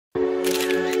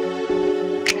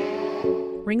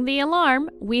Ring the alarm,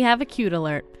 we have a cute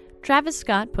alert. Travis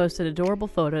Scott posted adorable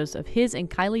photos of his and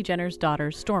Kylie Jenner's daughter,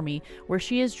 Stormi, where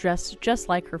she is dressed just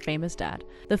like her famous dad.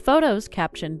 The photos,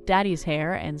 captioned Daddy's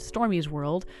Hair and Stormi's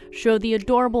World, show the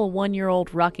adorable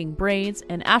 1-year-old rocking braids,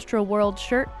 an Astroworld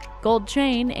shirt, gold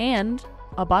chain, and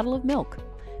a bottle of milk.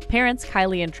 Parents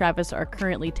Kylie and Travis are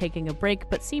currently taking a break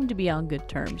but seem to be on good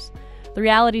terms. The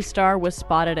reality star was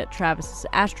spotted at Travis's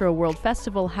Astroworld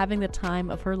festival having the time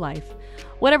of her life.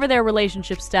 Whatever their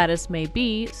relationship status may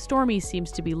be, Stormi seems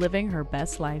to be living her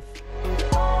best life.